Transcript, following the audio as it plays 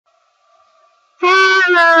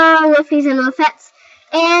Hello, Wolfies and Wolfettes,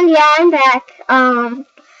 and yeah, I'm back. Now,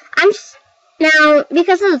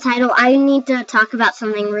 because of the title, I need to talk about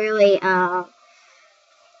something really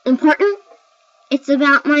important. It's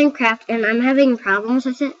about Minecraft, and I'm having problems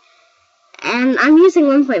with it. And I'm using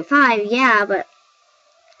 1.5, yeah, but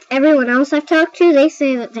everyone else I've talked to, they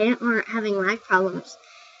say that they aren't having lag problems.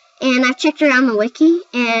 And I've checked around the wiki,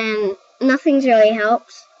 and nothing's really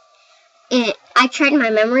helped. I tried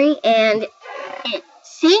my memory, and it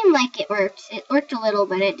seemed like it worked. It worked a little,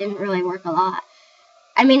 but it didn't really work a lot.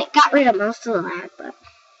 I mean, it got rid of most of the lag, but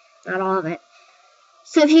not all of it.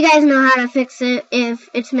 So if you guys know how to fix it,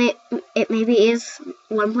 if it maybe is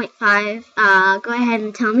 1.5, go ahead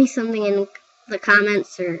and tell me something in the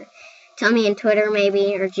comments, or tell me in Twitter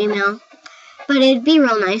maybe, or Gmail. But it'd be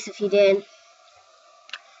real nice if you did.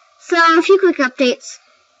 So a few quick updates.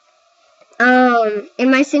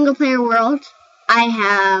 In my single player world, I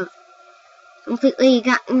have completely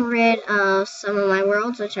gotten rid of some of my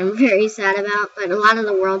worlds, which I'm very sad about, but a lot of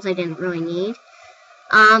the worlds I didn't really need.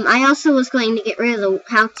 I also was going to get rid of the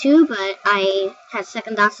how-to, but I had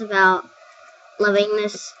second thoughts about loving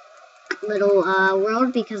this little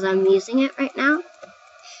world because I'm using it right now.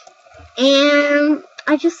 And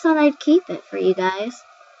I just thought I'd keep it for you guys.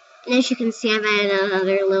 And as you can see, I've added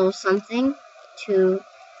another little something to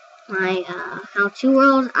my how-to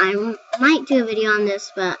world. I might do a video on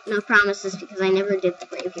this, but no promises because I never did the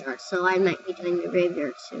graveyard, so I might be doing the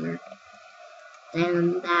graveyard sooner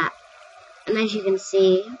than that. And as you can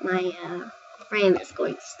see, my frame is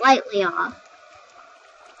going slightly off,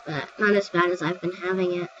 but not as bad as I've been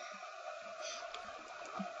having it.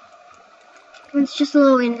 It's just a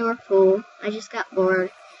little indoor pool. I just got bored,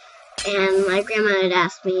 and my grandma had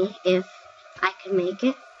asked me if I could make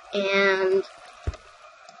it, and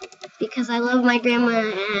because I love my grandma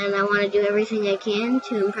and I want to do everything I can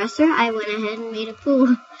to impress her, I went ahead and made a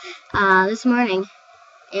pool this morning.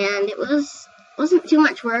 And it wasn't too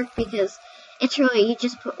much work because it's really, you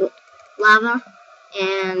just put lava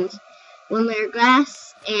and one layer of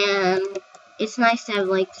grass, and it's nice to have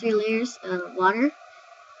like 3 layers of water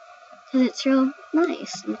because it's real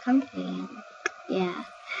nice and comfy, and yeah.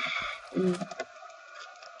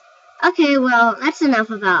 Okay, well, that's enough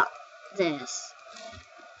about this.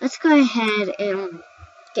 Let's go ahead and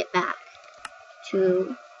get back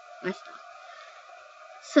to my stuff.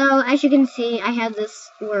 So, as you can see, I have this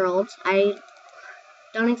world. I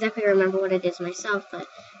don't exactly remember what it is myself, but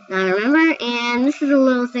now I remember. And this is a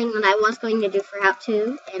little thing that I was going to do for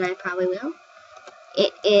how-to, and I probably will.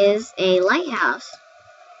 It is a lighthouse.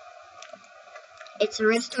 It's a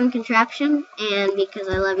redstone contraption, and because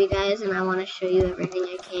I love you guys and I want to show you everything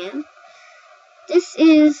I can, this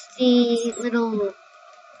is the little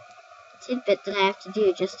tidbit that I have to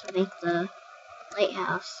do just to make the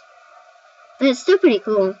lighthouse. But it's still pretty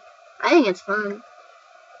cool. I think it's fun.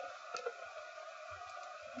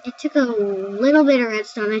 It took a little bit of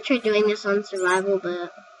redstone. I tried doing this on survival,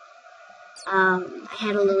 but I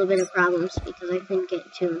had a little bit of problems because I couldn't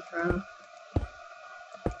get to and fro.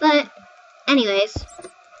 But anyways,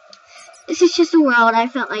 this is just a world. I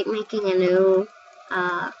felt like making a new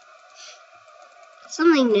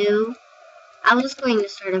something new. I was going to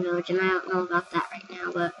start a village, and I don't know about that right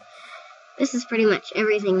now, but this is pretty much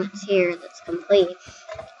everything that's here that's complete.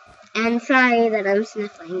 And sorry that I'm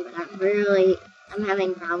sniffling, but I'm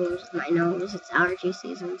having problems with my nose. It's allergy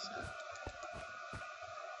season, so.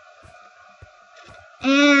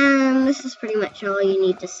 And this is pretty much all you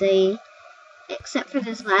need to see. Except for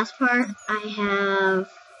this last part, I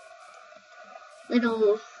have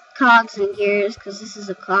little cogs and gears, because this is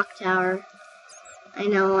a clock tower. I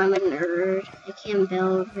know, I'm a nerd. I can't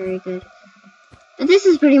build very good. But this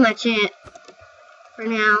is pretty much it for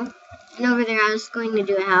now. And over there I was going to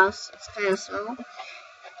do a house. It's kind of small.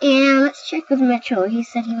 And let's check with Mitchell. He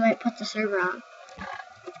said he might put the server on.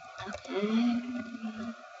 Okay.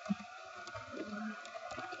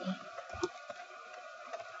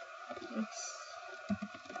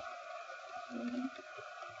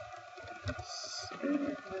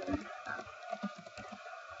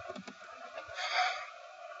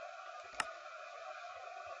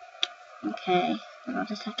 Okay, I'll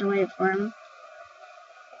just have to wait for him.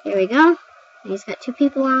 Here we go. He's got 2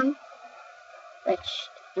 people on, which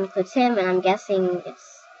includes him, and I'm guessing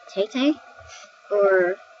it's Tay-Tay,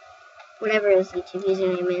 or whatever his YouTube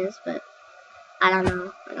username is, but I don't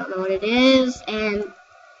know. I don't know what it is, and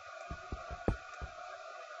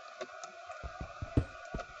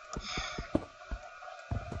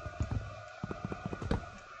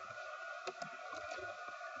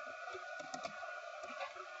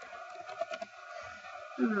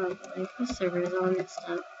oh boy, the server is all messed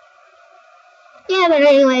up. Yeah, but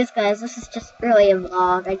anyways, guys, this is just really a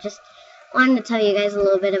vlog. I just wanted to tell you guys a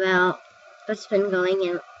little bit about what's been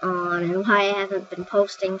going on and why I haven't been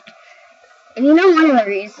posting. And you know, one of the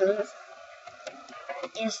reasons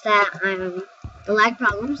is that the lag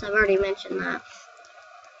problems. I've already mentioned that,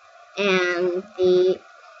 and the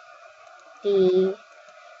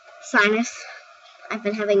sinus. I've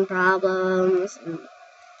been having problems, and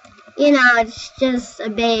you know, it's just a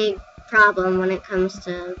big problem when it comes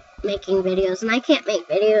to making videos. And I can't make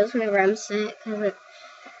videos whenever I'm sick because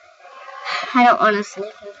I don't want to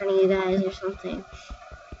sniff in front of you guys or something.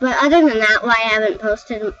 But other than that, why I haven't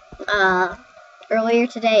posted earlier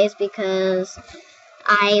today is because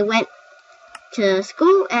I went to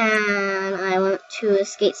school and I went to a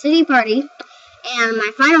skate city party, and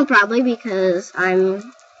my final probably because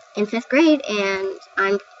I'm in 5th grade and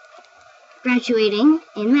I'm graduating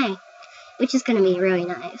in May, which is going to be really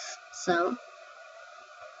nice. So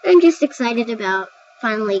I'm just excited about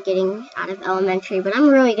finally getting out of elementary, but I'm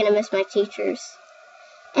really going to miss my teachers.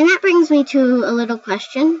 And that brings me to a little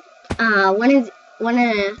question.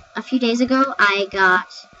 A few days ago, I got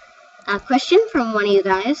a question from one of you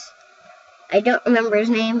guys. I don't remember his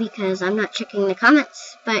name because I'm not checking the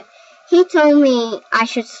comments, but he told me I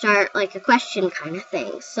should start like a question kind of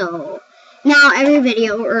thing. So now every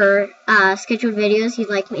video or scheduled videos he'd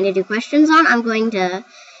like me to do questions on, I'm going to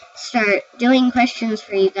start doing questions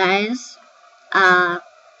for you guys.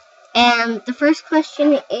 And the first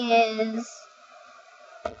question is,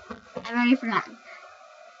 I've already forgotten.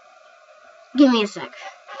 Give me a sec.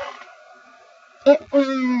 It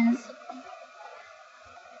was,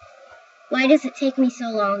 why does it take me so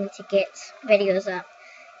long to get videos up?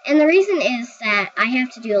 And the reason is that I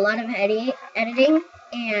have to do a lot of editing,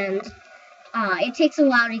 and it takes a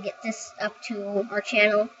while to get this up to our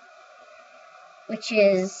channel, which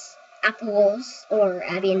is Apples or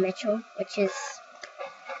Abby and Mitchell, which is,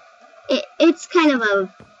 it's kind of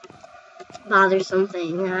a bothersome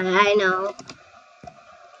thing, I know.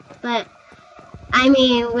 But, I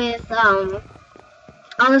mean, with all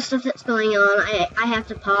the stuff that's going on, I have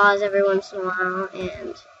to pause every once in a while,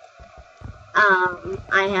 and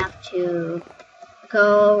I have to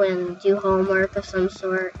go and do homework of some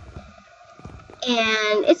sort.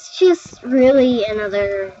 And it's just really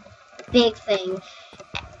another big thing.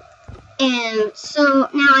 And so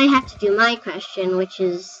now I have to do my question, which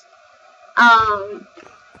is,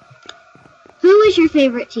 who was your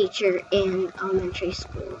favorite teacher in elementary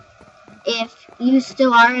school? If you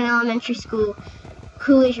still are in elementary school,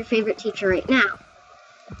 who is your favorite teacher right now?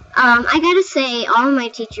 I gotta say, all of my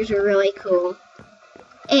teachers were really cool,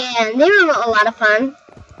 and they were a lot of fun,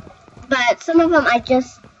 but some of them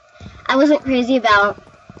I wasn't crazy about,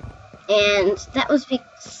 and that was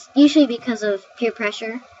usually because of peer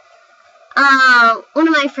pressure. One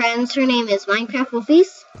of my friends, her name is Minecraft Wolfie,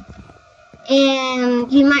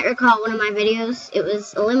 and you might recall one of my videos. It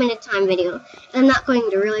was a limited time video. I'm not going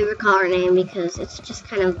to really recall her name because it's just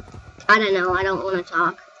kind of, I don't know, I don't want to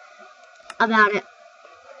talk about it.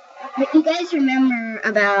 But you guys remember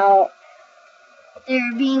about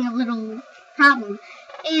there being a little problem.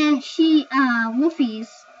 And Wolfie,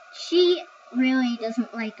 she really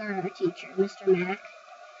doesn't like our teacher, Mr. Mac.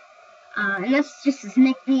 And that's just his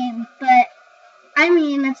nickname, but, I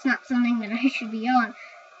mean, that's not something that I should be on.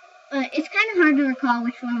 But it's kind of hard to recall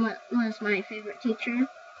which one was my favorite teacher,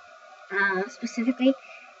 specifically.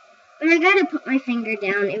 But I gotta put my finger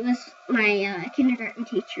down. It was my kindergarten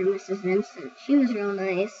teacher, Mrs. Vincent. She was real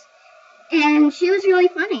nice. And she was really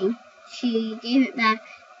funny. She gave it back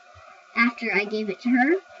after I gave it to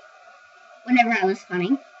her, whenever I was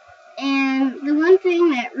funny. And the one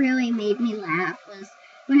thing that really made me laugh was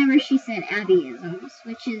whenever she said Abbyisms,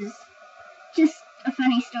 which is just a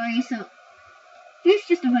funny story. So it's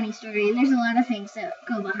just a funny story, and there's a lot of things that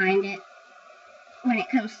go behind it when it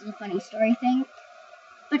comes to the funny story thing.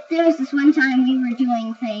 But there was this one time we were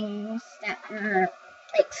doing things that were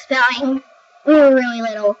like spelling. We were really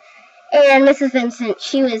little, and Mrs. Vincent,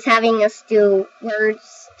 she was having us do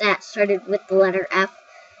words that started with the letter F.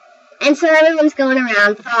 And so everyone's going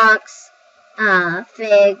around, fox,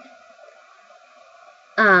 fig,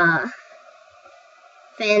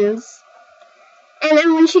 fins. And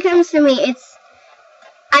then when she comes to me, if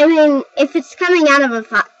it's coming out of a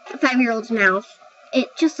 5-year-old's mouth,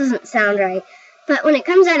 it just doesn't sound right. But when it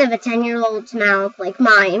comes out of a 10-year-old's mouth, like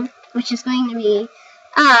mine, which is going to be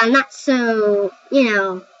not so,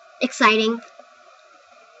 exciting.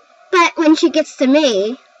 But when she gets to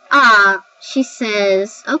me, she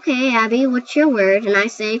says, "Okay, Abby, what's your word?" And I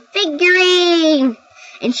say, "Figurine!"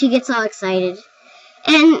 And she gets all excited.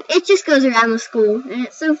 And it just goes around the school, and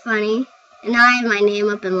it's so funny. And now I have my name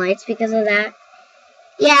up in lights because of that.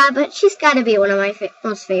 Yeah, but she's got to be one of my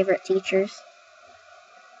most favorite teachers.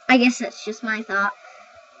 I guess that's just my thought.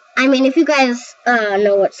 I mean, if you guys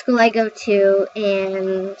know what school I go to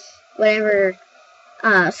and whatever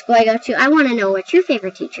school I go to, I want to know what your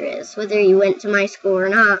favorite teacher is, whether you went to my school or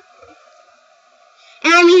not.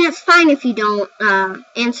 And I mean, it's fine if you don't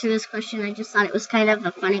answer this question. I just thought it was kind of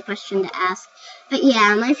a funny question to ask. But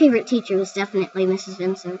yeah, my favorite teacher was definitely Mrs.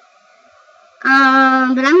 Vincent. But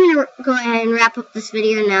I'm going to go ahead and wrap up this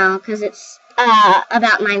video now because it's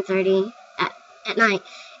about 9:30 at night.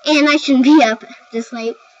 And I shouldn't be up this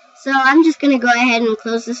late. So I'm just going to go ahead and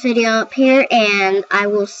close this video up here, and I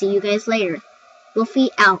will see you guys later.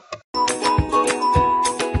 Wolfie out.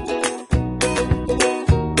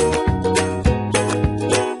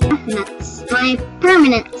 That's my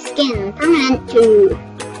permanent skin, permanent too,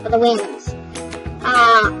 for the wings.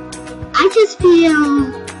 I just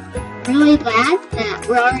feel really glad that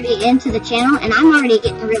we're already into the channel, and I'm already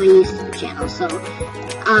getting really used to the channel. So,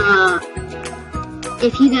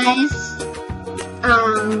 if you guys,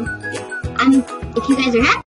 if you guys are happy.